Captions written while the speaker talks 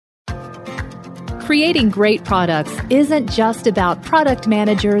Creating great products isn't just about product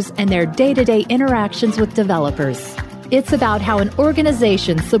managers and their day-to-day interactions with developers. It's about how an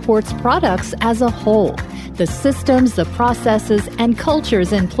organization supports products as a whole, the systems, the processes, and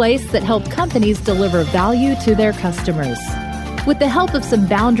cultures in place that help companies deliver value to their customers. With the help of some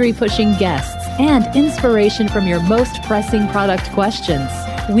boundary-pushing guests and inspiration from your most pressing product questions,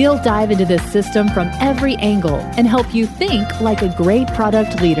 we'll dive into this system from every angle and help you think like a great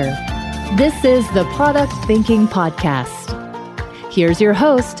product leader. This is the Product Thinking Podcast. Here's your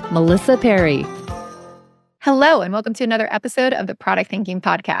host, Melissa Perri. Hello, and welcome to another episode of the Product Thinking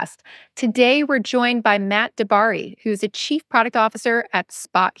Podcast. Today, we're joined by Matt DiBari, who's a Chief Product Officer at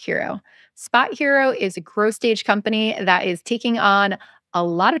SpotHero. SpotHero is a growth stage company that is taking on a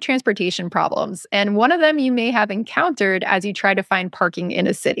lot of transportation problems, and one of them you may have encountered as you try to find parking in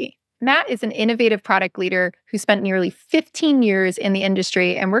a city. Matt is an innovative product leader who spent nearly 15 years in the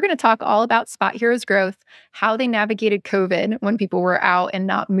industry, and we're going to talk all about SpotHero's growth, how they navigated COVID when people were out and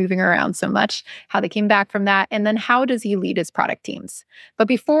not moving around so much, how they came back from that, and then how does he lead his product teams. But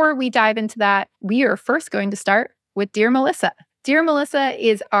before we dive into that, we are first going to start with Dear Melissa. Dear Melissa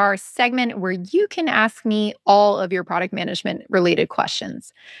is our segment where you can ask me all of your product management related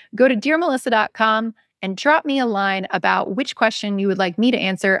questions. Go to dearmelissa.com and drop me a line about which question you would like me to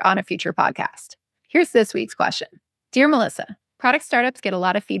answer on a future podcast. Here's this week's question. Dear Melissa, product startups get a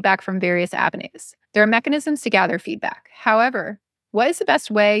lot of feedback from various avenues. There are mechanisms to gather feedback. However, what is the best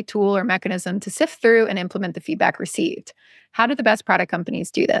way, tool, or mechanism to sift through and implement the feedback received? How do the best product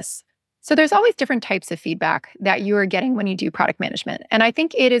companies do this? So there's always different types of feedback that you are getting when you do product management. And I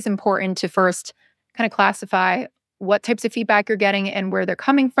think it is important to first kind of classify what types of feedback you're getting and where they're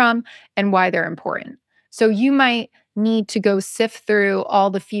coming from and why they're important. So you might need to go sift through all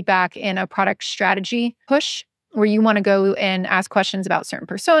the feedback in a product strategy push where you want to go and ask questions about certain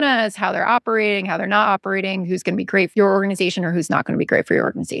personas, how they're operating, how they're not operating, who's going to be great for your organization or who's not going to be great for your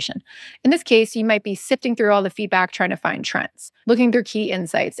organization. In this case, you might be sifting through all the feedback, trying to find trends, looking through key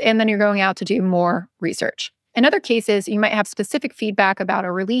insights, and then you're going out to do more research. In other cases, you might have specific feedback about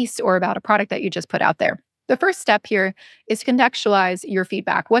a release or about a product that you just put out there. The first step here is to contextualize your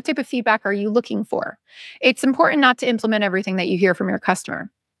feedback. What type of feedback are you looking for? It's important not to implement everything that you hear from your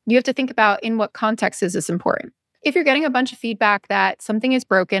customer. You have to think about in what context is this important. If you're getting a bunch of feedback that something is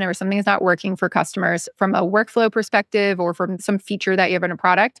broken or something is not working for customers from a workflow perspective or from some feature that you have in a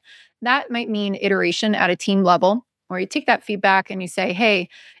product, that might mean iteration at a team level, where you take that feedback and you say, hey,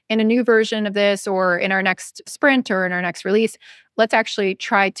 in a new version of this or in our next sprint or in our next release, let's actually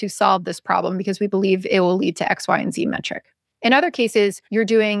try to solve this problem because we believe it will lead to X, Y, and Z metric. In other cases, you're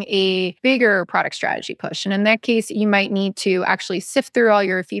doing a bigger product strategy push. And in that case, you might need to actually sift through all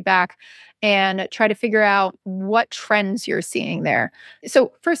your feedback and try to figure out what trends you're seeing there.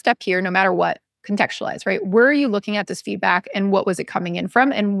 So first step here, no matter what, contextualize, right? Where are you looking at this feedback and what was it coming in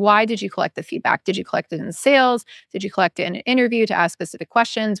from? And why did you collect the feedback? Did you collect it in sales? Did you collect it in an interview to ask specific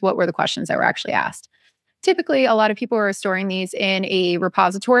questions? What were the questions that were actually asked? Typically, a lot of people are storing these in a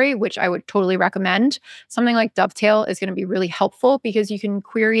repository, which I would totally recommend. Something like Dovetail is going to be really helpful because you can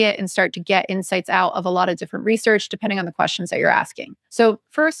query it and start to get insights out of a lot of different research depending on the questions that you're asking. So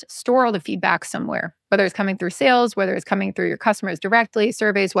first, store all the feedback somewhere, whether it's coming through sales, whether it's coming through your customers directly,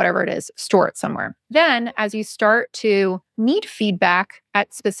 surveys, whatever it is, store it somewhere. Then as you start to need feedback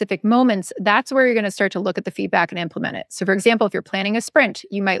at specific moments, that's where you're going to start to look at the feedback and implement it. So for example, if you're planning a sprint,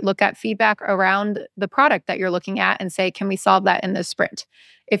 you might look at feedback around the product that you're looking at and say, can we solve that in this sprint?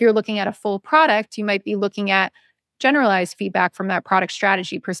 If you're looking at a full product, you might be looking at generalized feedback from that product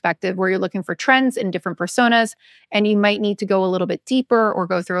strategy perspective where you're looking for trends in different personas, and you might need to go a little bit deeper or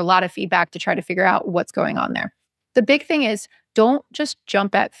go through a lot of feedback to try to figure out what's going on there. The big thing is don't just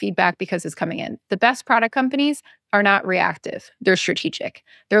jump at feedback because it's coming in. The best product companies are not reactive. They're strategic.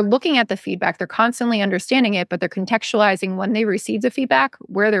 They're looking at the feedback. They're constantly understanding it, but they're contextualizing when they receive the feedback,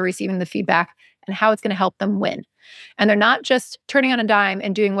 where they're receiving the feedback, and how it's going to help them win. And they're not just turning on a dime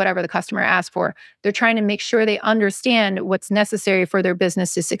and doing whatever the customer asks for. They're trying to make sure they understand what's necessary for their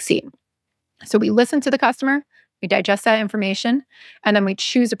business to succeed. So we listen to the customer, we digest that information, and then we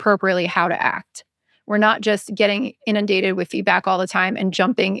choose appropriately how to act. We're not just getting inundated with feedback all the time and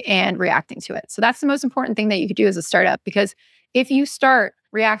jumping and reacting to it. So that's the most important thing that you could do as a startup, because if you start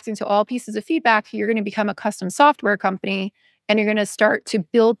reacting to all pieces of feedback, you're going to become a custom software company and you're going to start to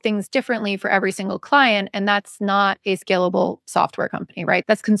build things differently for every single client. And that's not a scalable software company, right?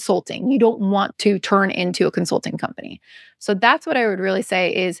 That's consulting. You don't want to turn into a consulting company. So that's what I would really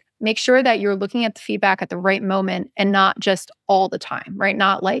say is make sure that you're looking at the feedback at the right moment and not just all the time, right?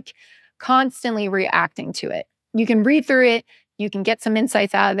 Not like constantly reacting to it. You can read through it. You can get some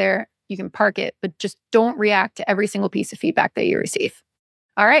insights out of there. you can park it, but just don't react to every single piece of feedback that you receive.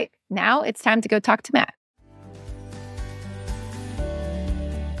 All right, now it's time to go talk to Matt.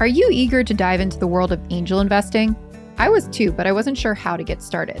 Are you eager to dive into the world of angel investing? I was too, but I wasn't sure how to get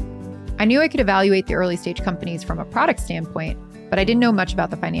started. I knew I could evaluate the early stage companies from a product standpoint, but I didn't know much about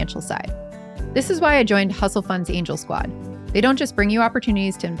the financial side. This is why I joined Hustle Fund's Angel Squad. They don't just bring you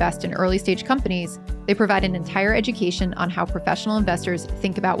opportunities to invest in early stage companies, they provide an entire education on how professional investors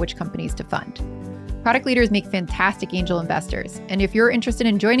think about which companies to fund. Product leaders make fantastic angel investors, and if you're interested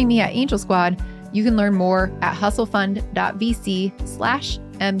in joining me at Angel Squad, you can learn more at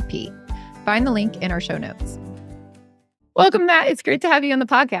hustlefund.vc/MP. Find the link in our show notes. Welcome, Matt. It's great to have you on the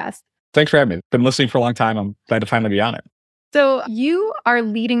podcast. Thanks for having me. Been listening for a long time. I'm glad to finally be on it. So you are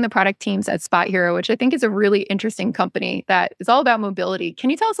leading the product teams at SpotHero, which I think is a really interesting company that is all about mobility. Can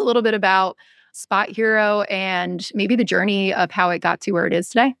you tell us a little bit about SpotHero and maybe the journey of how it got to where it is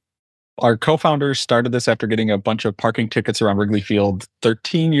today? Our co-founders started this after getting a bunch of parking tickets around Wrigley Field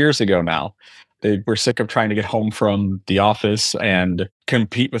 13 years ago now. They were sick of trying to get home from the office and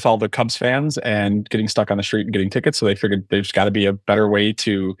compete with all the Cubs fans and getting stuck on the street and getting tickets. So they figured there's got to be a better way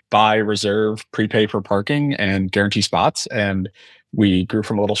to buy, reserve, prepay for parking and guarantee spots. And we grew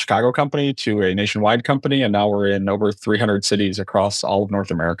from a little Chicago company to a nationwide company. And now we're in over 300 cities across all of North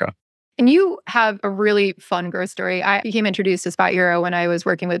America. And you have a really fun growth story. I became introduced to SpotHero when I was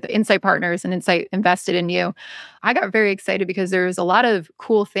working with Insight Partners, and Insight invested in you. I got very excited because there's a lot of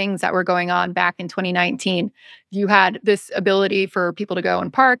cool things that were going on back in 2019. You had this ability for people to go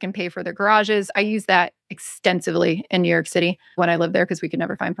and park and pay for their garages. I used that extensively in New York City when I lived there because we could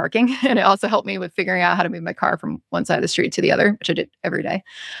never find parking. And it also helped me with figuring out how to move my car from one side of the street to the other, which I did every day.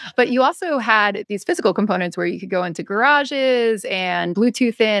 But you also had these physical components where you could go into garages and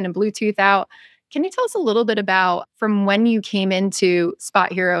Bluetooth in and Bluetooth out. Can you tell us a little bit about from when you came into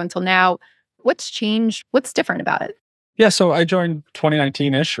SpotHero until now, what's changed? What's different about it? Yeah, so I joined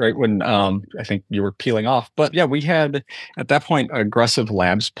 2019-ish, right, when I think you were peeling off. But yeah, we had, at that point, aggressive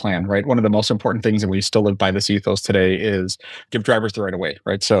labs plan, right? One of the most important things, and we still live by this ethos today, is give drivers the right of way,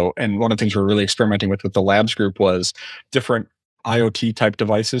 right? So, and one of the things we're really experimenting with the labs group was different IoT type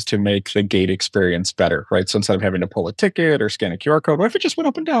devices to make the gate experience better, right? So instead of having to pull a ticket or scan a QR code, what if it just went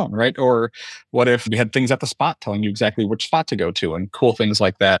up and down, right? Or what if we had things at the spot telling you exactly which spot to go to and cool things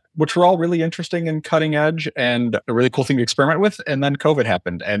like that, which were all really interesting and cutting edge and a really cool thing to experiment with. And then COVID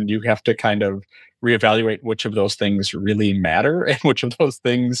happened and you have to kind of reevaluate which of those things really matter and which of those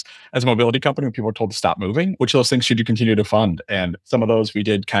things, as a mobility company, when people are told to stop moving, which of those things should you continue to fund? And some of those we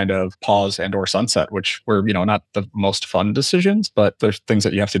did kind of pause and or sunset, which were, not the most fun decisions, but there's things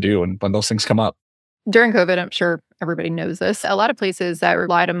that you have to do. And when those things come up. During COVID, I'm sure everybody knows this. A lot of places that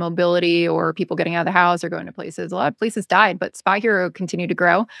relied on mobility or people getting out of the house or going to places, a lot of places died, but SpotHero continued to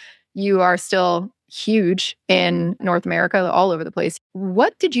grow. You are still huge in North America, all over the place.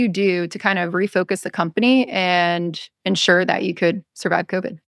 What did you do to kind of refocus the company and ensure that you could survive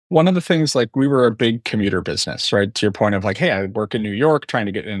COVID? One of the things, like, we were a big commuter business, right? To your point of like, hey, I work in New York, trying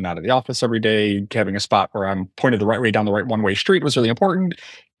to get in and out of the office every day, having a spot where I'm pointed the right way down the right one-way street was really important.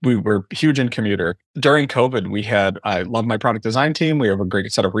 We were huge in commuter. During COVID, I love my product design team. We have a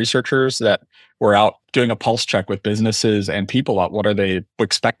great set of researchers that were out doing a pulse check with businesses and people out. What are they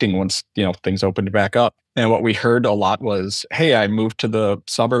expecting once, things opened back up? And what we heard a lot was, hey, I moved to the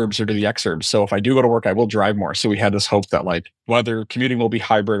suburbs or to the exurbs. So if I do go to work, I will drive more. So we had this hope that, like, whether commuting will be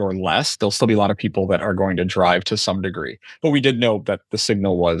hybrid or less, there'll still be a lot of people that are going to drive to some degree. But we did know that the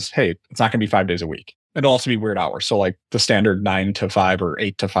signal was, hey, it's not going to be 5 days a week. It'll also be weird hours. So like the standard 9 to 5 or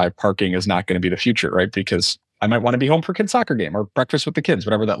 8 to 5 parking is not going to be the future, right? Because I might want to be home for kids' soccer game or breakfast with the kids,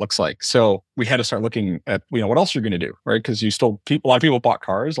 whatever that looks like. So we had to start looking at, what else you're going to do, right? Because a lot of people bought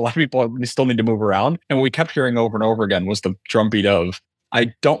cars. A lot of people still need to move around. And what we kept hearing over and over again was the drumbeat of,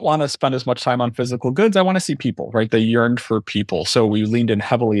 I don't want to spend as much time on physical goods. I want to see people, right? They yearned for people. So we leaned in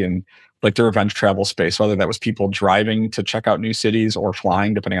heavily in like the revenge travel space, whether that was people driving to check out new cities or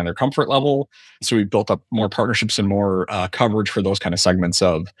flying, depending on their comfort level. So we built up more partnerships and more coverage for those kind of segments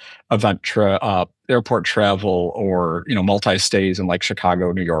of airport travel or, multi-stays in like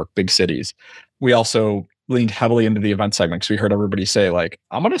Chicago, New York, big cities. We also leaned heavily into the event segment because we heard everybody say, like,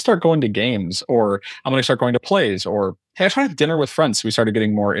 I'm going to start going to games, or I'm going to start going to plays, or hey, I try to have dinner with friends. So we started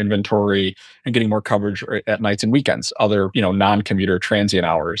getting more inventory and getting more coverage at nights and weekends, other, non-commuter transient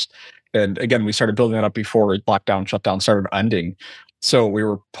hours. And again, we started building that up before lockdown, shutdown started ending. So we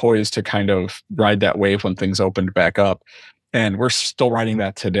were poised to kind of ride that wave when things opened back up. And we're still riding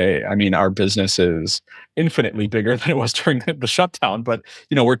that today. I mean, our business is infinitely bigger than it was during the shutdown, but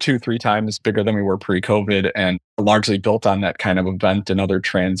we're 2-3 times bigger than we were pre-COVID. And largely built on that kind of event and other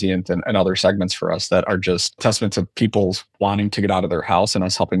transient and other segments for us that are just testament to people's wanting to get out of their house and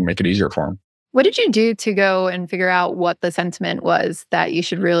us helping make it easier for them. What did you do to go and figure out what the sentiment was that you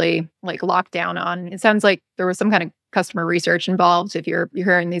should really like lock down on? It sounds like there was some kind of customer research involved. If you're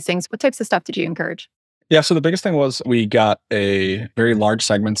hearing these things, what types of stuff did you encourage? Yeah, so the biggest thing was we got a very large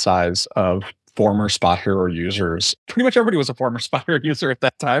segment size of former SpotHero users. Pretty much everybody was a former SpotHero user at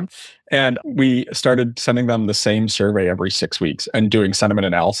that time. And we started sending them the same survey every 6 weeks and doing sentiment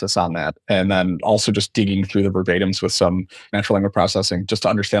analysis on that. And then also just digging through the verbatims with some natural language processing just to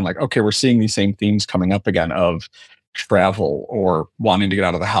understand like, okay, we're seeing these same themes coming up again of travel or wanting to get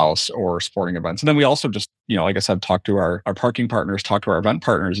out of the house or sporting events. And then we also just, like I said, talked to our parking partners, talked to our event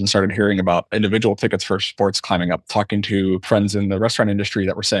partners and started hearing about individual tickets for sports climbing up, talking to friends in the restaurant industry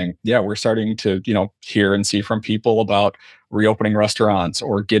that were saying, yeah, we're starting to, hear and see from people about reopening restaurants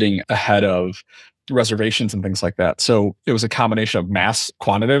or getting ahead of reservations and things like that. So it was a combination of mass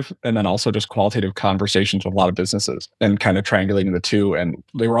quantitative and then also just qualitative conversations with a lot of businesses and kind of triangulating the two. And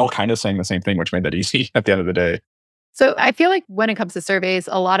they were all kind of saying the same thing, which made that easy at the end of the day. So I feel like when it comes to surveys,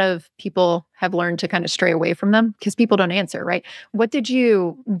 a lot of people have learned to kind of stray away from them because people don't answer, right? What did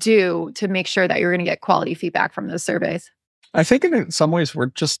you do to make sure that you're going to get quality feedback from those surveys? I think in some ways we're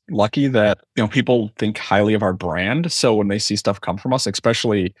just lucky that, people think highly of our brand. So when they see stuff come from us,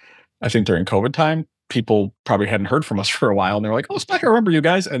 especially I think during COVID time, people probably hadn't heard from us for a while and they were like, oh, Spike, I remember you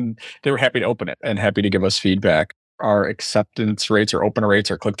guys. And they were happy to open it and happy to give us feedback. Our acceptance rates or open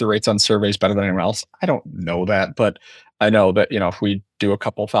rates or click-through rates on surveys better than anyone else? I don't know that, but I know that, if we do a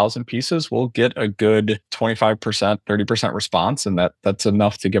couple thousand pieces, we'll get a good 25%, 30% response. And that's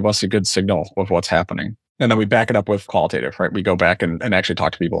enough to give us a good signal of what's happening. And then we back it up with qualitative, right? We go back and actually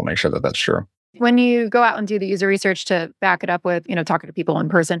talk to people and make sure that that's true. When you go out and do the user research to back it up with, talking to people in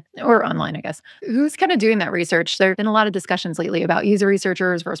person or online, I guess, who's kind of doing that research? There have been a lot of discussions lately about user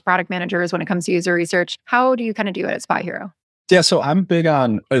researchers versus product managers when it comes to user research. How do you kind of do it at SpotHero? Yeah, so I'm big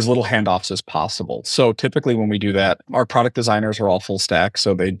on as little handoffs as possible. So typically when we do that, our product designers are all full stack.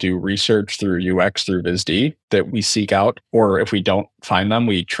 So they do research through UX, through VisD that we seek out. Or if we don't find them,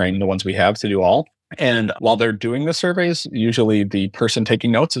 we train the ones we have to do all. And while they're doing the surveys, usually the person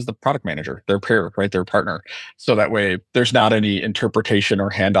taking notes is the product manager, their peer, right? Their partner. So that way there's not any interpretation or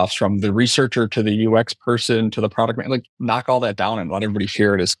handoffs from the researcher to the UX person to the product manager. Like knock all that down and let everybody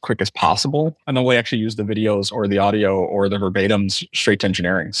hear it as quick as possible. And then we actually use the videos or the audio or the verbatims straight to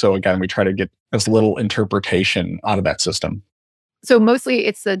engineering. So again, we try to get as little interpretation out of that system. So mostly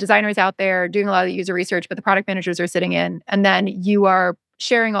it's the designers out there doing a lot of the user research, but the product managers are sitting in, and then you are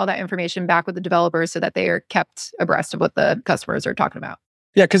sharing all that information back with the developers so that they are kept abreast of what the customers are talking about.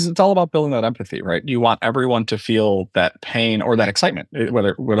 Yeah, because it's all about building that empathy, right? You want everyone to feel that pain or that excitement,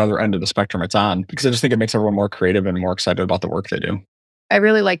 whatever end of the spectrum it's on, because I just think it makes everyone more creative and more excited about the work they do. I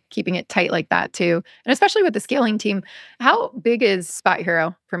really like keeping it tight like that too. And especially with the scaling team. How big is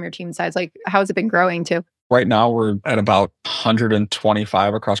SpotHero from your team size? Like, how has it been growing too? Right now, we're at about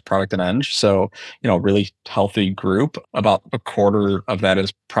 125 across product and eng. So, really healthy group. About a quarter of that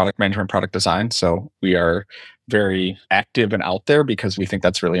is product management, product design. So we are very active and out there because we think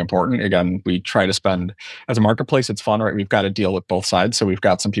that's really important. Again, we try to spend, as a marketplace, it's fun, right? We've got to deal with both sides. So we've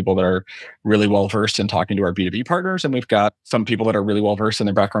got some people that are really well-versed in talking to our B2B partners, and we've got some people that are really well-versed and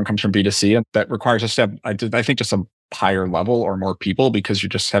their background comes from B2C. And that requires us to have, I think, just a higher level or more people because you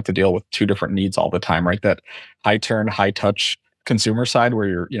just have to deal with two different needs all the time, right? That high turn, high touch consumer side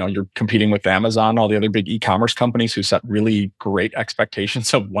where you're competing with Amazon, all the other big e-commerce companies who set really great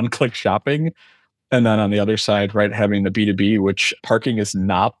expectations of one-click shopping. And then on the other side, right, having the B2B, which parking is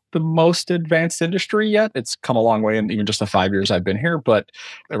not the most advanced industry yet. It's come a long way in even just the 5 years I've been here, but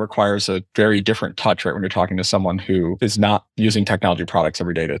it requires a very different touch, right? When you're talking to someone who is not using technology products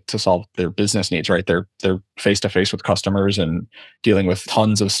every day to solve their business needs, right? They're face to face with customers and dealing with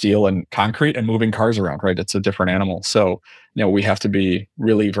tons of steel and concrete and moving cars around, right? It's a different animal. So, we have to be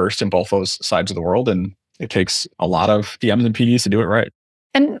really versed in both those sides of the world. And it takes a lot of DMs and PDs to do it right.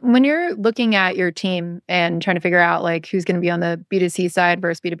 And when you're looking at your team and trying to figure out like who's going to be on the B2C side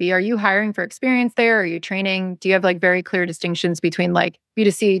versus B2B, are you hiring for experience there? Are you training? Do you have like very clear distinctions between like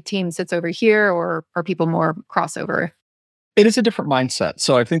B2C team sits over here, or are people more crossover? It is a different mindset.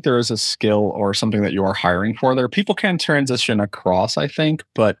 So I think there is a skill or something that you are hiring for there. People can transition across, I think,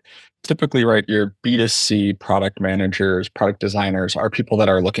 but Typically, right, your B2C product managers, product designers are people that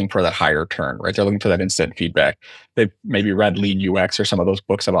are looking for that higher turn, right? They're looking for that instant feedback. They've maybe read Lean UX or some of those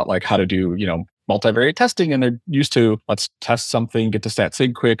books about like how to do, multivariate testing, and they're used to let's test something, get to stat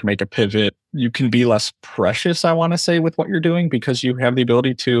sig quick, make a pivot. You can be less precious, I want to say, with what you're doing because you have the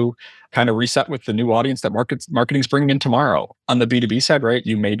ability to kind of reset with the new audience that marketing's bringing in tomorrow. On the B2B side, right,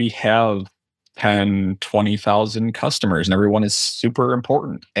 you maybe have 10, 20,000 customers and everyone is super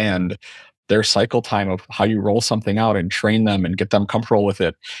important. And their cycle time of how you roll something out and train them and get them comfortable with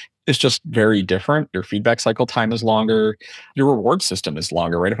it is just very different. Your feedback cycle time is longer. Your reward system is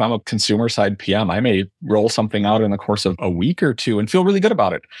longer, right? If I'm a consumer side PM, I may roll something out in the course of a week or two and feel really good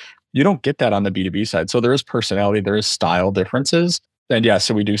about it. You don't get that on the B2B side. So there is personality, there is style differences. And yeah,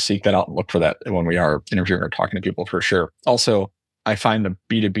 so we do seek that out and look for that when we are interviewing or talking to people for sure. Also, I find the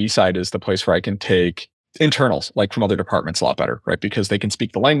B2B side is the place where I can take internals like from other departments a lot better, right? Because they can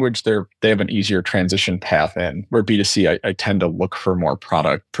speak the language. They have an easier transition path in. Where B2C, I tend to look for more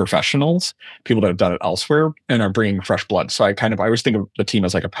product professionals, people that have done it elsewhere and are bringing fresh blood. So I always think of the team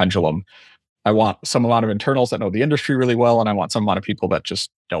as like a pendulum. I want some amount of internals that know the industry really well, and I want some amount of people that just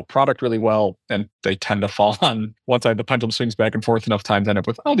know product really well. And they tend to fall on one side. The pendulum swings back and forth enough times. End up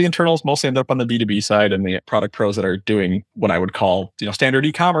with the internals mostly end up on the B2B side, and the product pros that are doing what I would call standard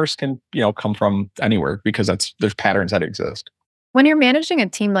e-commerce can come from anywhere because there's patterns that exist. When you're managing a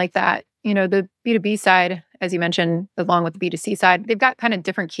team like that, the B2B side, as you mentioned, along with the B2C side, they've got kind of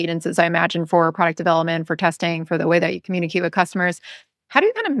different cadences, I imagine, for product development, for testing, for the way that you communicate with customers. How do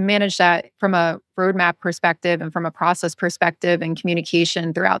you kind of manage that from a roadmap perspective and from a process perspective and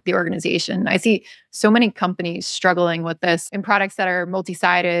communication throughout the organization? I see so many companies struggling with this in products that are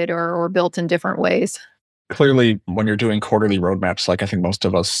multi-sided or built in different ways. Clearly, when you're doing quarterly roadmaps, like I think most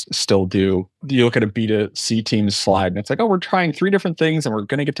of us still do, you look at a B2C team's slide and it's like, we're trying 3 different things and we're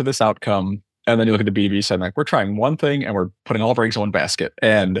going to get to this outcome. And then you look at the B2B side, like we're trying one thing and we're putting all of our eggs in one basket.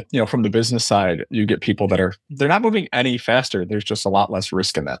 And, from the business side, you get people they're not moving any faster. There's just a lot less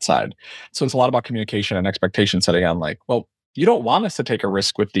risk in that side. So it's a lot about communication and expectation setting on like, well, you don't want us to take a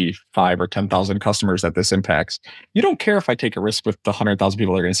risk with the 5 or 10,000 customers that this impacts. You don't care if I take a risk with the 100,000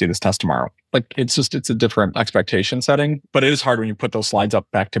 people that are going to see this test tomorrow. Like it's a different expectation setting, but it is hard when you put those slides up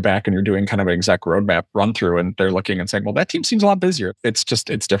back to back and you're doing kind of an exec roadmap run through and they're looking and saying, well, that team seems a lot busier. It's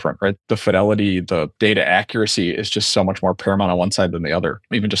different, right? The fidelity, the data accuracy is just so much more paramount on one side than the other,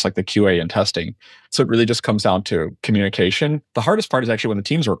 even just like the QA and testing. So it really just comes down to communication. The hardest part is actually when the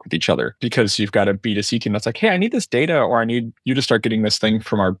teams work with each other because you've got a B2C team that's like, hey, I need this data or I need you to start getting this thing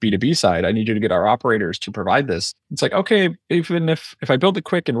from our B2B side. I need you to get our operators to provide this. It's like, okay, even if I build it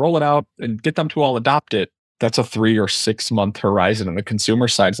quick and roll it out and get them to all adopt it, that's a 3 or 6 month horizon. And the consumer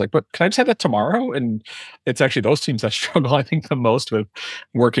side is like, but can I just have that tomorrow? And it's actually those teams that struggle, I think, the most with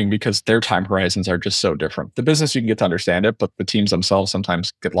working because their time horizons are just so different. The business, you can get to understand it, but the teams themselves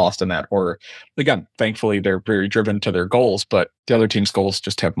sometimes get lost in that. Or again, thankfully, they're very driven to their goals, but the other team's goals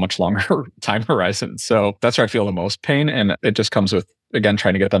just have much longer time horizons. So that's where I feel the most pain. And it just comes with, again,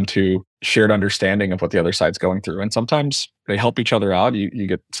 trying to get them to shared understanding of what the other side's going through. And sometimes they help each other out. You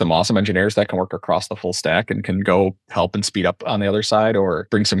get some awesome engineers that can work across the full stack and can go help and speed up on the other side or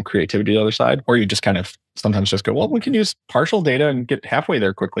bring some creativity to the other side. Or you just kind of sometimes just go, well, we can use partial data and get halfway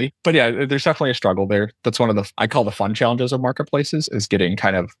there quickly. But yeah, there's definitely a struggle there. That's one of I call the fun challenges of marketplaces is getting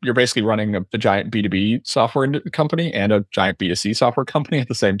you're basically running a giant B2B software company and a giant B2C software company at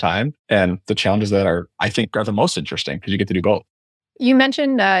the same time. And the challenges that I think are the most interesting because you get to do both. You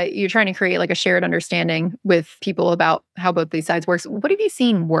mentioned you're trying to create like a shared understanding with people about how both these sides works. What have you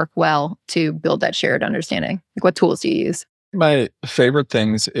seen work well to build that shared understanding? Like what tools do you use? My favorite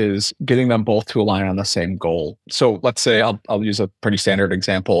things is getting them both to align on the same goal. So let's say I'll use a pretty standard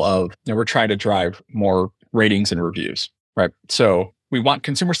example of we're trying to drive more ratings and reviews, right? So we want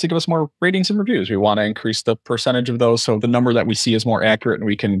consumers to give us more ratings and reviews. We want to increase the percentage of those so the number that we see is more accurate and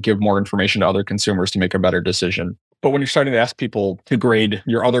we can give more information to other consumers to make a better decision. But when you're starting to ask people to grade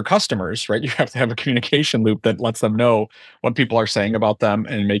your other customers, right, you have to have a communication loop that lets them know what people are saying about them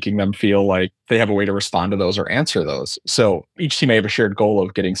and making them feel like they have a way to respond to those or answer those. So each team may have a shared goal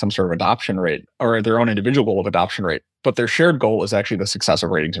of getting some sort of adoption rate or their own individual goal of adoption rate, but their shared goal is actually the success of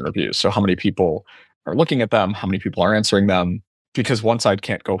ratings and reviews. So how many people are looking at them, how many people are answering them, because one side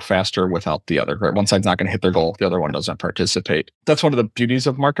can't go faster without the other, right? One side's not going to hit their goal if the other one doesn't participate. That's one of the beauties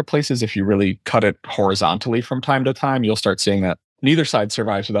of marketplaces. If you really cut it horizontally from time to time, you'll start seeing that neither side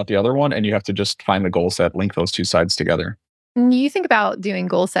survives without the other one, and you have to just find the goals that link those two sides together. When you think about doing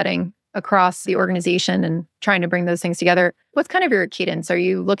goal setting, across the organization and trying to bring those things together, what's kind of your cadence? Are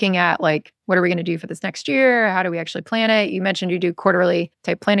you looking at like, what are we going to do for this next year? How do we actually plan it? You mentioned you do quarterly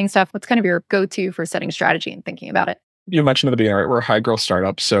type planning stuff. What's kind of your go-to for setting strategy and thinking about it? You mentioned at the beginning, right? We're a high growth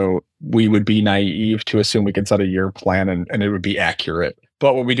startup. So we would be naive to assume we can set a year plan and it would be accurate.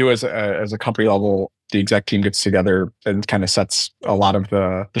 But what we do as a company level, the exec team gets together and kind of sets a lot of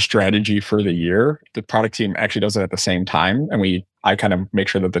the strategy for the year. The product team actually does it at the same time. And I kind of make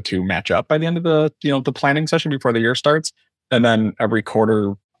sure that the two match up by the end of the planning session before the year starts. And then every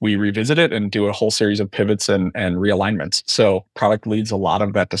quarter we revisit it and do a whole series of pivots and realignments. So product leads a lot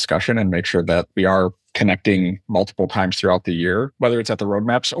of that discussion and make sure that we are connecting multiple times throughout the year, whether it's at the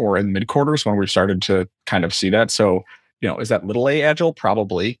roadmaps or in mid quarters when we've started to kind of see that. So, is that little a agile?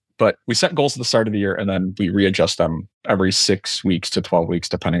 Probably. But we set goals at the start of the year and then we readjust them every 6 weeks to 12 weeks,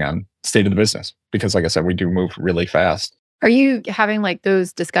 depending on state of the business. Because like I said, we do move really fast. Are you having like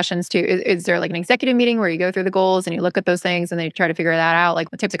those discussions too? Is there like an executive meeting where you go through the goals and you look at those things and they try to figure that out?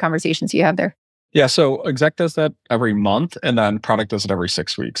 Like what types of conversations do you have there? Yeah, so exec does that every month and then product does it every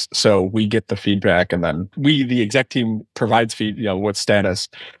 6 weeks. So we get the feedback and then the exec team provides what status.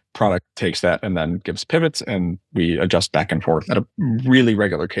 Product takes that and then gives pivots and we adjust back and forth at a really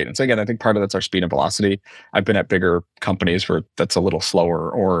regular cadence. Again, I think part of that's our speed and velocity. I've been at bigger companies where that's a little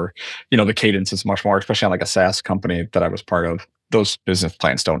slower or, the cadence is much more, especially on like a SaaS company that I was part of. Those business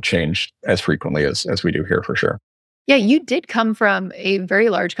plans don't change as frequently as we do here for sure. Yeah, you did come from a very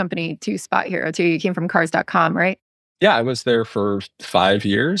large company to SpotHero too. You came from cars.com, right? Yeah, I was there for 5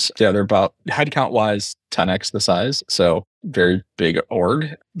 years. Yeah, they're about headcount wise 10x the size. So very big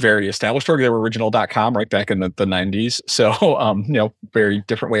org, very established org. They were original.com right back in the 90s. So, very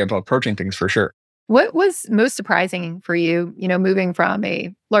different way of approaching things for sure. What was most surprising for you, moving from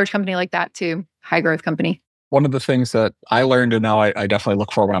a large company like that to high growth company? One of the things that I learned and now I definitely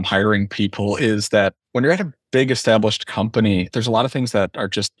look for when I'm hiring people is that when you're at a big established company, there's a lot of things that are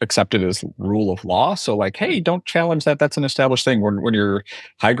just accepted as rule of law. So like, hey, don't challenge that. That's an established thing. When you're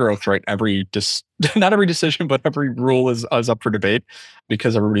high growth, right? Not every decision, but every rule is up for debate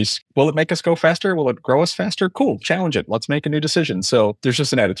because will it make us go faster? Will it grow us faster? Cool. Challenge it. Let's make a new decision. So there's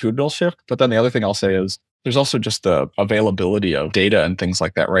just an attitudinal shift. But then the other thing I'll say is there's also just the availability of data and things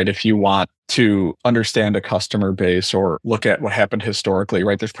like that, right? If you want to understand a customer base or look at what happened historically,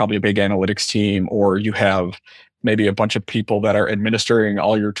 right? There's probably a big analytics team, or you have maybe a bunch of people that are administering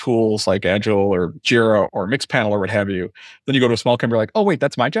all your tools like Agile or Jira or Mixpanel or what have you. Then you go to a small company, like, oh, wait,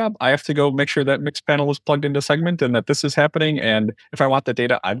 that's my job. I have to go make sure that Mixpanel is plugged into Segment and that this is happening. And if I want the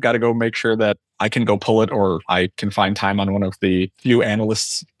data, I've got to go make sure that I can go pull it, or I can find time on one of the few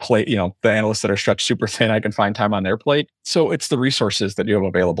analysts' plate, the analysts that are stretched super thin, I can find time on their plate. So it's the resources that you have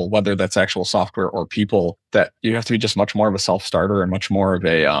available, whether that's actual software or people, that you have to be just much more of a self-starter and much more of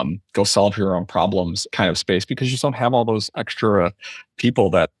a go solve your own problems kind of space, because you just don't have all those extra people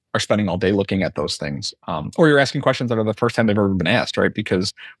that are spending all day looking at those things. Or you're asking questions that are the first time they've ever been asked, right?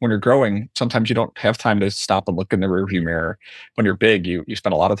 Because when you're growing, sometimes you don't have time to stop and look in the rearview mirror. When you're big, you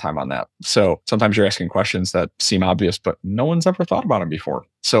spend a lot of time on that. So sometimes you're asking questions that seem obvious, but no one's ever thought about them before.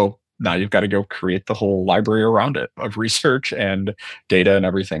 So now you've got to go create the whole library around it of research and data and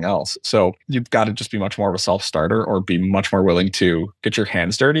everything else. So you've got to just be much more of a self-starter or be much more willing to get your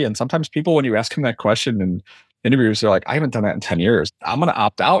hands dirty. And sometimes people, when you ask them that question and interviews, they're like, I haven't done that in 10 years. I'm going to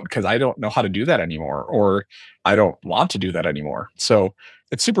opt out because I don't know how to do that anymore, or I don't want to do that anymore. So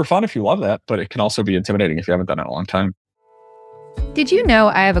it's super fun if you love that, but it can also be intimidating if you haven't done it in a long time. Did you know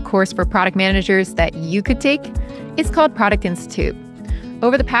I have a course for product managers that you could take? It's called Product Institute.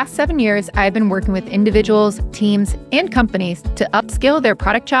 Over the past 7 years, I've been working with individuals, teams, and companies to upskill their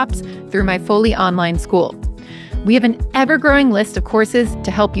product chops through my fully online school. We have an ever-growing list of courses to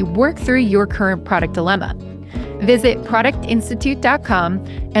help you work through your current product dilemma. Visit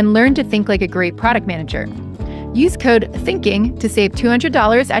productinstitute.com and learn to think like a great product manager. Use code THINKING to save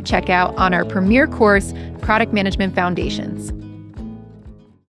 $200 at checkout on our premier course, Product Management Foundations.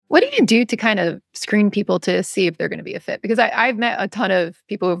 What do you do to kind of screen people to see if they're going to be a fit? Because I've met a ton of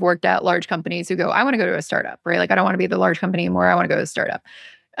people who've worked at large companies who go, I want to go to a startup, right? Like, I don't want to be the large company anymore. I want to go to a startup.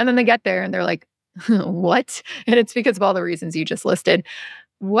 And then they get there and they're like, what? And it's because of all the reasons you just listed.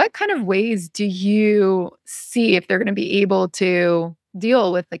 What kind of ways do you see if they're going to be able to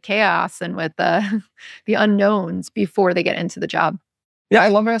deal with the chaos and with the unknowns before they get into the job? Yeah, I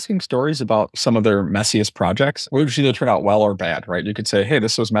love asking stories about some of their messiest projects, which either turn out well or bad, right? You could say, hey,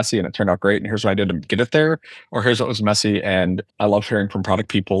 this was messy and it turned out great, and here's what I did to get it there. Or here's what was messy. And I love hearing from product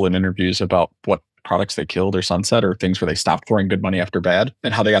people in interviews about what products they killed or sunset or things where they stopped throwing good money after bad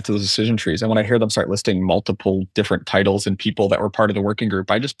and how they got to those decision trees. And when I hear them start listing multiple different titles and people that were part of the working group,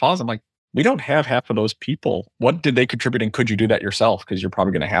 I just pause. I'm like, we don't have half of those people. What did they contribute? And could you do that yourself? Because you're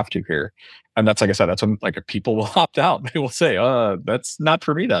probably going to have to here. And that's, like I said, that's when like people will opt out. They will say, that's not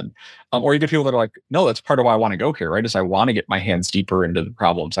for me then. Or you get people that are like, no, that's part of why I want to go here, right? Is I want to get my hands deeper into the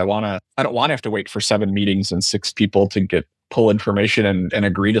problems. I don't want to have to wait for 7 meetings and 6 people to pull information and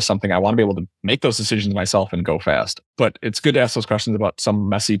agree to something. I want to be able to make those decisions myself and go fast. But it's good to ask those questions about some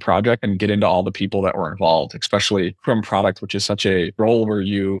messy project and get into all the people that were involved, especially from product, which is such a role where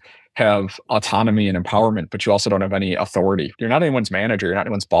you have autonomy and empowerment, but you also don't have any authority. You're not anyone's manager. You're not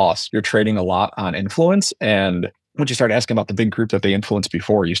anyone's boss. You're trading a lot on influence. And once you start asking about the big group that they influenced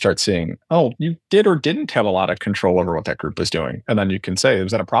before, you start seeing, oh, you did or didn't have a lot of control over what that group was doing. And then you can say,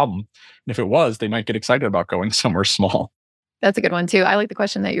 was that a problem? And if it was, they might get excited about going somewhere small. That's a good one too. I like the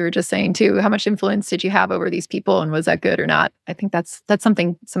question that you were just saying too. How much influence did you have over these people, and was that good or not? I think that's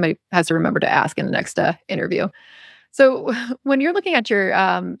something somebody has to remember to ask in the next interview. So when you're looking at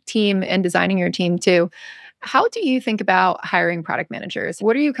your team and designing your team too, how do you think about hiring product managers?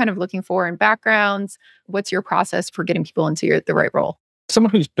 What are you kind of looking for in backgrounds? What's your process for getting people into the right role?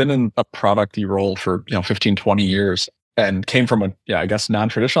 Someone who's been in a product-y role for 15, 20 years and came from I guess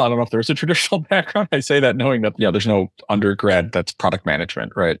non-traditional. I don't know if there's a traditional background. I say that knowing that there's no undergrad that's product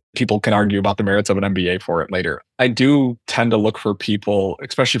management, right? People can argue about the merits of an MBA for it later. I do tend to look for people,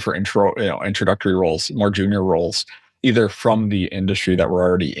 especially for introductory roles, more junior roles, either from the industry that we're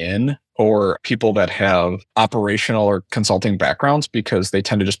already in or people that have operational or consulting backgrounds, because they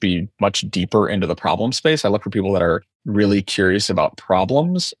tend to just be much deeper into the problem space. I look for people that are really curious about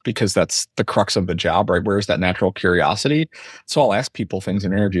problems because that's the crux of the job, right? Where's that natural curiosity? So I'll ask people things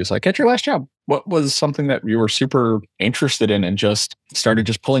in interviews like, at your last job, what was something that you were super interested in and just started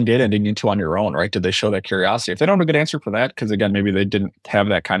just pulling data and digging into on your own, right? Did they show that curiosity? If they don't have a good answer for that, because again, maybe they didn't have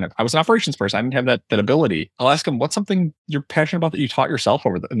that I was an operations person, I didn't have that ability. I'll ask them, what's something you're passionate about that you taught yourself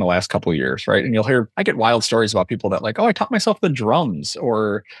in the last couple of years, right? And I get wild stories about people that like, oh, I taught myself the drums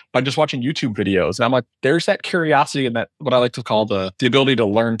or by just watching YouTube videos. And I'm like, there's that curiosity and that what I like to call the ability to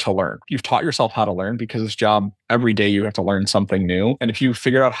learn. You've taught yourself how to learn because this job, every day you have to learn something new. And if you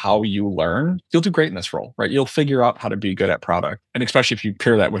figure out how you learn, you'll do great in this role, right? You'll figure out how to be good at product. And especially if you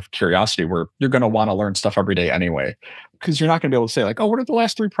pair that with curiosity, where you're going to want to learn stuff every day anyway, because you're not going to be able to say like, oh, what are the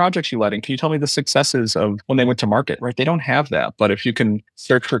last 3 projects you led? And can you tell me the successes of when they went to market, right? They don't have that. But if you can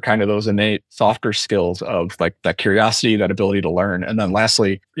search for kind of those innate softer skills of like that curiosity, that ability to learn. And then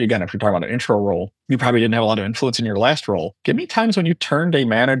lastly, again, if you're talking about an intro role, you probably didn't have a lot of influence in your last role. Give me times when you turned a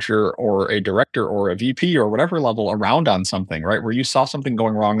manager or a director or a VP or whatever level around on something, right? Where you saw something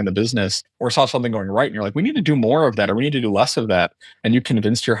going wrong in the business or saw something going right. And you're like, we need to do more of that or we need to do less of that. And you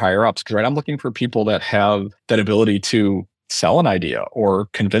convinced your higher ups. Because I'm looking for people that have that ability to sell an idea or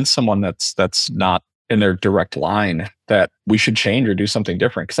convince someone that's not in their direct line that we should change or do something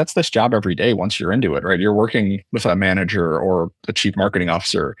different. Because that's this job every day once you're into it, right? You're working with a manager or a chief marketing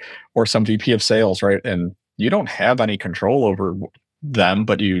officer or some VP of sales, right? And you don't have any control over them,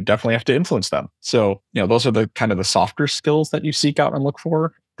 but you definitely have to influence them. So, those are the kind of the softer skills that you seek out and look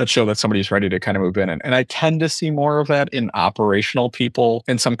for that show that somebody's ready to kind of move in. And I tend to see more of that in operational people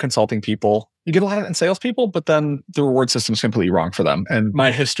and some consulting people. You get a lot of it in salespeople, but then the reward system is completely wrong for them. And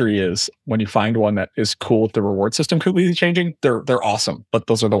my history is when you find one that is cool with the reward system completely changing, they're awesome. But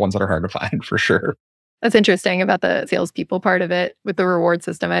those are the ones that are hard to find for sure. That's interesting about the salespeople part of it with the reward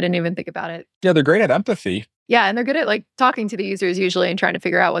system. I didn't even think about it. Yeah, they're great at empathy. Yeah, and they're good at like talking to the users usually and trying to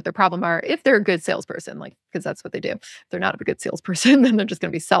figure out what their problem are if they're a good salesperson, like because that's what they do. If they're not a good salesperson, then they're just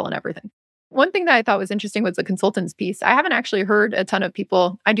going to be selling everything. One thing that I thought was interesting was the consultants piece. I haven't actually heard a ton of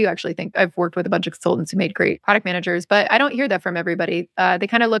people. I do actually think I've worked with a bunch of consultants who made great product managers, but I don't hear that from everybody. They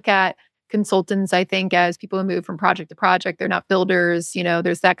kind of look at consultants, I think, as people who move from project to project. They're not builders.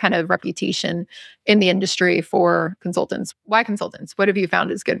 There's that kind of reputation in the industry for consultants. Why consultants? What have you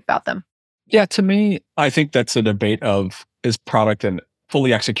found is good about them? Yeah, to me, I think that's a debate of is product an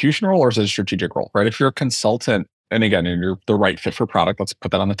fully execution role or is it a strategic role, right? If you're a consultant, and again, and you're the right fit for product, let's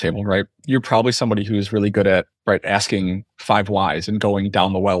put that on the table, right? You're probably somebody who's really good at, right, asking 5 whys and going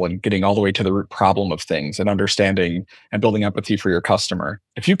down the well and getting all the way to the root problem of things and understanding and building empathy for your customer.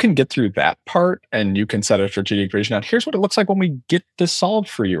 If you can get through that part and you can set a strategic vision out, here's what it looks like when we get this solved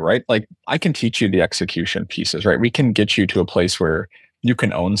for you, right? Like I can teach you the execution pieces, right? We can get you to a place where you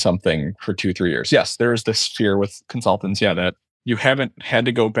can own something for 2-3 years. Yes, there's this fear with consultants, that you haven't had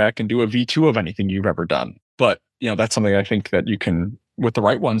to go back and do a V2 of anything you've ever done. But that's something I think that you can, with the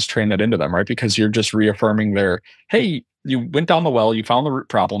right ones, train that into them, right? Because you're just reaffirming hey, You went down the well, you found the root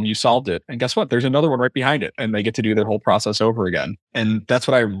problem, you solved it. And guess what? There's another one right behind it. And they get to do their whole process over again. And that's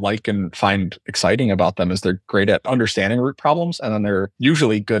what I like and find exciting about them is they're great at understanding root problems. And then they're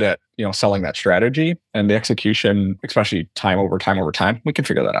usually good at, selling that strategy and the execution, especially time over time. We can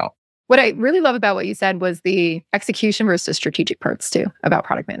figure that out. What I really love about what you said was the execution versus strategic parts too about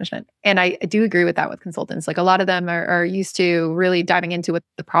product management. And I do agree with that with consultants. Like a lot of them are used to really diving into what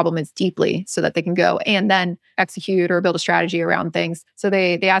the problem is deeply so that they can go and then execute or build a strategy around things. So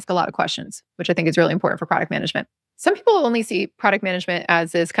they ask a lot of questions, which I think is really important for product management. Some people only see product management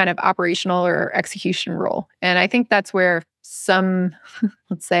as this kind of operational or execution role. And I think that's where some,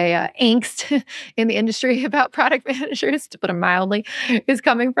 let's say, angst in the industry about product managers, to put it mildly, is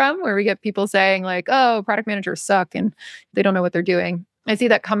coming from, where we get people saying like, oh, product managers suck and they don't know what they're doing. I see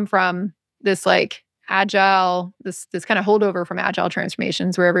that come from this like agile, this kind of holdover from agile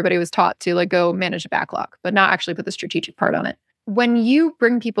transformations where everybody was taught to like go manage a backlog, but not actually put the strategic part on it. When you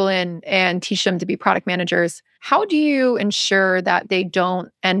bring people in and teach them to be product managers, how do you ensure that they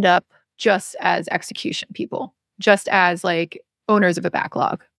don't end up just as execution people, just as like owners of a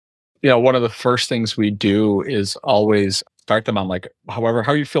backlog? One of the first things we do is always start them on like,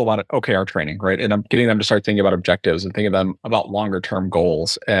 how you feel about it, OKR training, right? And I'm getting them to start thinking about objectives and thinking them about longer term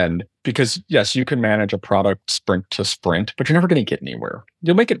goals. And because yes, you can manage a product sprint to sprint, but you're never going to get anywhere.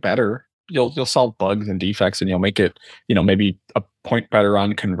 You'll make it better. You'll solve bugs and defects and you'll make it, maybe a point better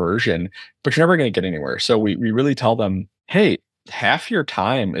on conversion, but you're never going to get anywhere. So we really tell them, hey, half your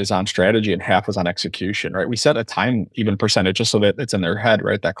time is on strategy and half is on execution, right? We set a time even percentage just so that it's in their head,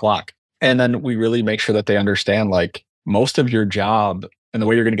 right? That clock. And then we really make sure that they understand like most of your job and the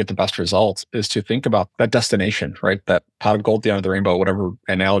way you're going to get the best results is to think about that destination, right? That pot of gold at the end of the rainbow, whatever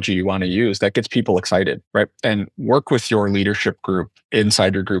analogy you want to use, that gets people excited, right? And work with your leadership group,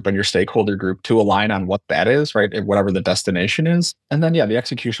 inside your group and your stakeholder group to align on what that is, right? And whatever the destination is. And then, the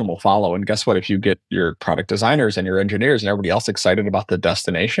execution will follow. And guess what? If you get your product designers and your engineers and everybody else excited about the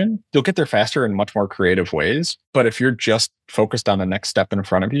destination, you'll get there faster in much more creative ways. But if you're just focused on the next step in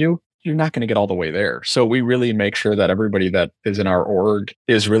front of you, you're not going to get all the way there. So we really make sure that everybody that is in our org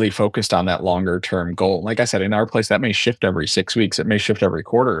is really focused on that longer term goal. Like I said, in our place, that may shift every 6 weeks. It may shift every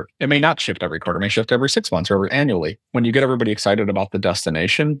quarter. It may not shift every quarter. It may shift every 6 months or every annually. When you get everybody excited about the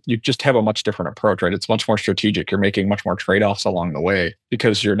destination, you just have a much different approach, right? It's much more strategic. You're making much more trade-offs along the way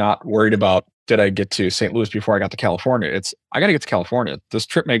because you're not worried about, did I get to St. Louis before I got to California? I got to get to California. This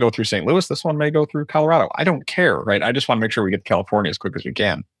trip may go through St. Louis. This one may go through Colorado. I don't care, right? I just want to make sure we get to California as quick as we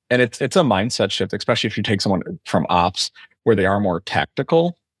can. And it's a mindset shift, especially if you take someone from ops where they are more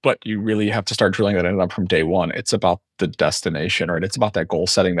tactical, but you really have to start drilling that in them from day one. It's about the destination, right? It's about that goal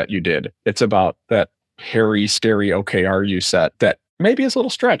setting that you did. It's about that hairy, scary OKR you set that maybe is a little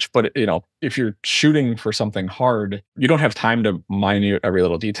stretch, but if you're shooting for something hard, you don't have time to minute every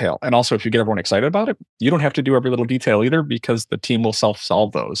little detail. And also, if you get everyone excited about it, you don't have to do every little detail either because the team will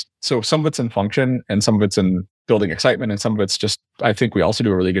self-solve those. So some of it's in function and some of it's in building excitement. And some of it's just, I think we also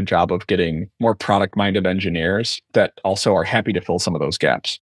do a really good job of getting more product-minded engineers that also are happy to fill some of those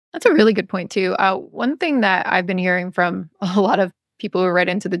gaps. That's a really good point too. One thing that I've been hearing from a lot of people who write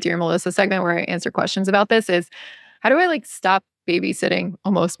into the Dear Melissa segment where I answer questions about this is, how do I stop babysitting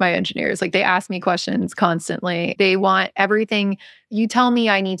almost my engineers? Like they ask me questions constantly. They want everything. You tell me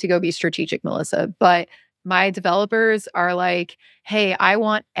I need to go be strategic, Melissa, but my developers are like, hey, I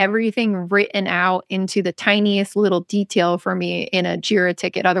want everything written out into the tiniest little detail for me in a Jira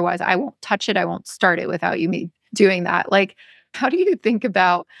ticket. Otherwise, I won't touch it. I won't start it without you doing that. Like, how do you think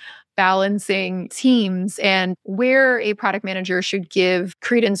about balancing teams and where a product manager should give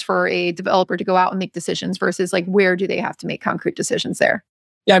credence for a developer to go out and make decisions versus where do they have to make concrete decisions there?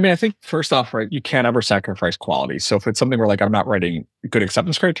 Yeah, I think first off, right, you can't ever sacrifice quality. So if it's something where I'm not writing good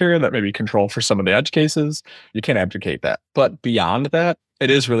acceptance criteria that maybe control for some of the edge cases, you can't abdicate that. But beyond that,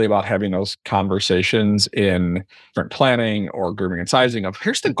 it is really about having those conversations in sprint planning or grooming and sizing of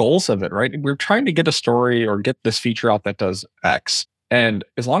here's the goals of it, right? We're trying to get a story or get this feature out that does X. And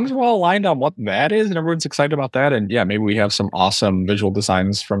as long as we're all aligned on what that is and everyone's excited about that, and maybe we have some awesome visual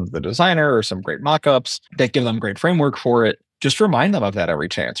designs from the designer or some great mock-ups that give them great framework for it, just remind them of that every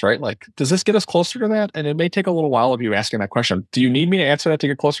chance, right? Does this get us closer to that? And it may take a little while of you asking that question. Do you need me to answer that to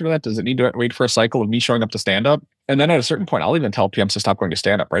get closer to that? Does it need to wait for a cycle of me showing up to stand up? And then at a certain point, I'll even tell PMs to stop going to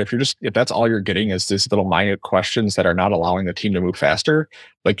stand up, right? If that's all you're getting is these little minute questions that are not allowing the team to move faster,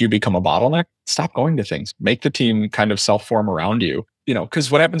 you become a bottleneck, stop going to things. Make the team kind of self-form around you.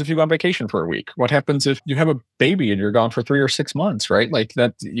 Because what happens if you go on vacation for a week? What happens if you have a baby and you're gone for 3 or 6 months, right?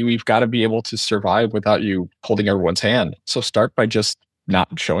 We've got to be able to survive without you holding everyone's hand. So start by just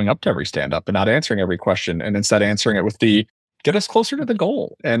not showing up to every stand up and not answering every question, and instead answering it with the get us closer to the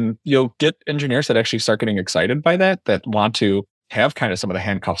goal. And you'll get engineers that actually start getting excited by that want to have kind of some of the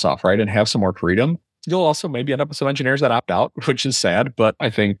handcuffs off, right? And have some more freedom. You'll also maybe end up with some engineers that opt out, which is sad, but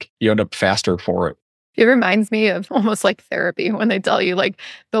I think you end up faster for it. It reminds me of almost like therapy when they tell you like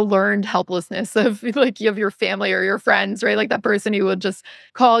the learned helplessness of like you have your family or your friends, right? Like that person who would just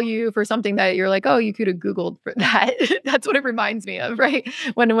call you for something that you're like, oh, you could have Googled for that. That's what it reminds me of, right?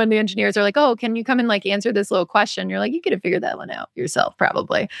 When the engineers are like, oh, can you come and like answer this little question? You're like, you could have figured that one out yourself,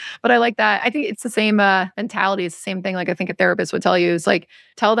 probably. But I like that. I think it's the same mentality. It's the same thing. Like I think a therapist would tell you is like,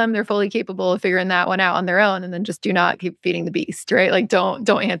 tell them they're fully capable of figuring that one out on their own, and then just do not keep feeding the beast, right? Like don't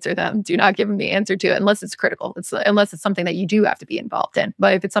answer them. Do not give them the answer to it unless it's critical. Unless it's something that you do have to be involved in.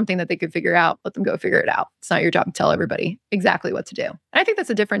 But if it's something that they could figure out, let them go figure it out. It's not your job to tell everybody exactly what to do. And I think that's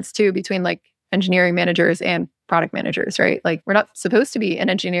a difference too between like engineering managers and product managers, right? Like we're not supposed to be an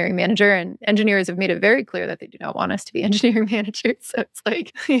engineering manager, and engineers have made it very clear that they do not want us to be engineering managers. So it's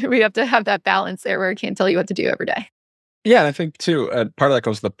like we have to have that balance there where I can't tell you what to do every day. Yeah, and I think too, part of that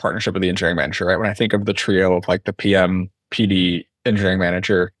goes to the partnership with the engineering manager, right? When I think of the trio of like the PM, PD, engineering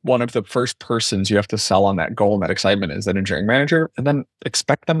manager, one of the first persons you have to sell on that goal and that excitement is that engineering manager, and then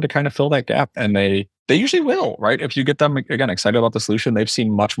expect them to kind of fill that gap. And they usually will, right? If you get them, again, excited about the solution, they've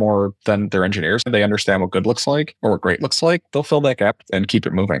seen much more than their engineers. They understand what good looks like or what great looks like. They'll fill that gap and keep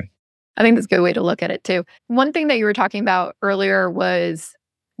it moving. I think that's a good way to look at it too. One thing that you were talking about earlier was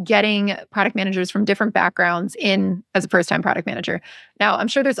getting product managers from different backgrounds in as a first-time product manager. Now, I'm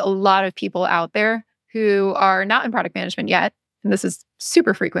sure there's a lot of people out there who are not in product management yet. And this is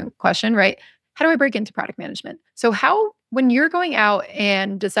super frequent question, right? How do I break into product management? So when you're going out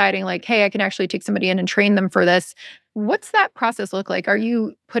and deciding like, hey, I can actually take somebody in and train them for this, what's that process look like? Are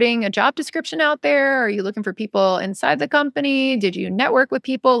you putting a job description out there? Are you looking for people inside the company? Did you network with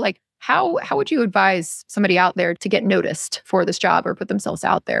people? Like, how would you advise somebody out there to get noticed for this job or put themselves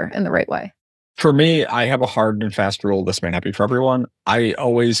out there in the right way? For me, I have a hard and fast rule. This may not be for everyone. I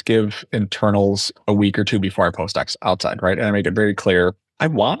always give internals a week or two before I post outside, right? And I make it very clear. I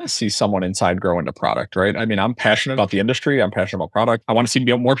want to see someone inside grow into product, right? I mean, I'm passionate about the industry. I'm passionate about product. I want to see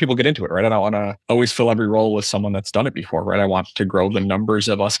more people get into it, right? I don't want to always fill every role with someone that's done it before, right? I want to grow the numbers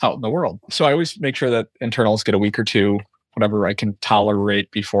of us out in the world. So I always make sure that internals get a week or two, whatever I can tolerate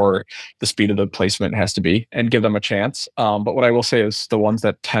before the speed of the placement has to be, and give them a chance. But what I will say is the ones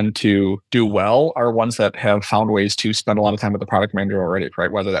that tend to do well are ones that have found ways to spend a lot of time with the product manager already, right?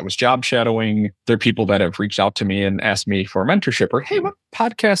 Whether that was job shadowing, they're people that have reached out to me and asked me for mentorship, or, hey, what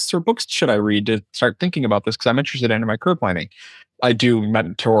podcasts or books should I read to start thinking about this? Because I'm interested in my career planning. I do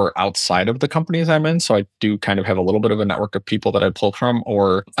mentor outside of the companies I'm in. So I do kind of have a little bit of a network of people that I pull from,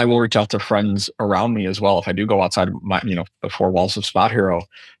 or I will reach out to friends around me as well. If I do go outside my, the four walls of SpotHero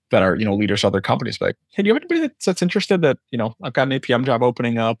that are, leaders of other companies, like, hey, do you have anybody that's interested that, I've got an APM job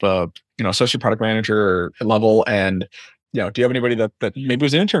opening up, associate product manager level, and do you have anybody that maybe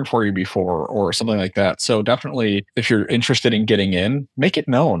was an intern for you before or something like that? So definitely, if you're interested in getting in, make it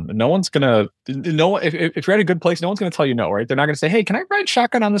known. No one's gonna if you're at a good place, no one's gonna tell you no, right? They're not gonna say, hey, can I ride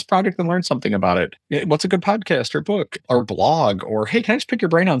shotgun on this project and learn something about it? What's a good podcast or book or blog? Or, hey, can I just pick your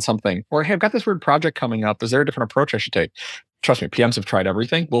brain on something? Or, hey, I've got this weird project coming up. Is there a different approach I should take? Trust me, PMs have tried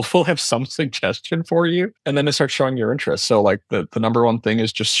everything. We'll have some suggestion for you, and then to start showing your interest. So like the number one thing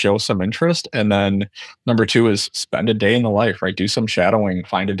is just show some interest. And then number two is spend a day in the life, right? Do some shadowing,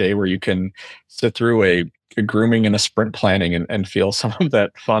 find a day where you can sit through a grooming and a sprint planning and feel some of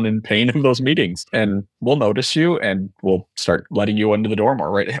that fun and pain of those meetings. And we'll notice you and we'll start letting you into the door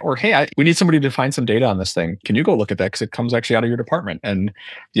more, right? Or, hey, we need somebody to find some data on this thing. Can you go look at that? Because it comes actually out of your department. And,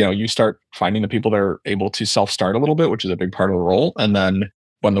 you start finding the people that are able to self-start a little bit, which is a big part of the role. And then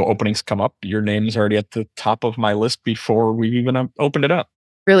when the openings come up, your name's already at the top of my list before we even opened it up.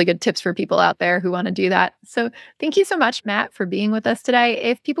 Really good tips for people out there who want to do that. So thank you so much, Matt, for being with us today.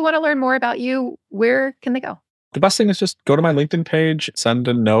 If people want to learn more about you, where can they go? The best thing is just go to my LinkedIn page, send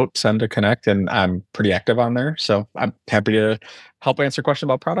a note, send a connect, and I'm pretty active on there. So I'm happy to help answer questions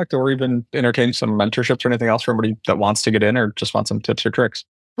about product or even entertain some mentorships or anything else for anybody that wants to get in or just want some tips or tricks.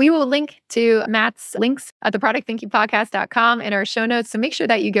 We will link to Matt's links at theproductthinkingpodcast.com in our show notes. So make sure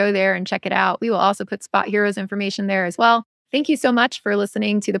that you go there and check it out. We will also put SpotHero's information there as well. Thank you so much for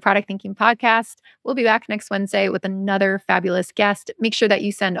listening to the Product Thinking Podcast. We'll be back next Wednesday with another fabulous guest. Make sure that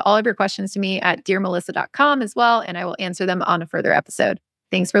you send all of your questions to me at dearmelissa.com as well, and I will answer them on a further episode.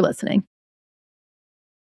 Thanks for listening.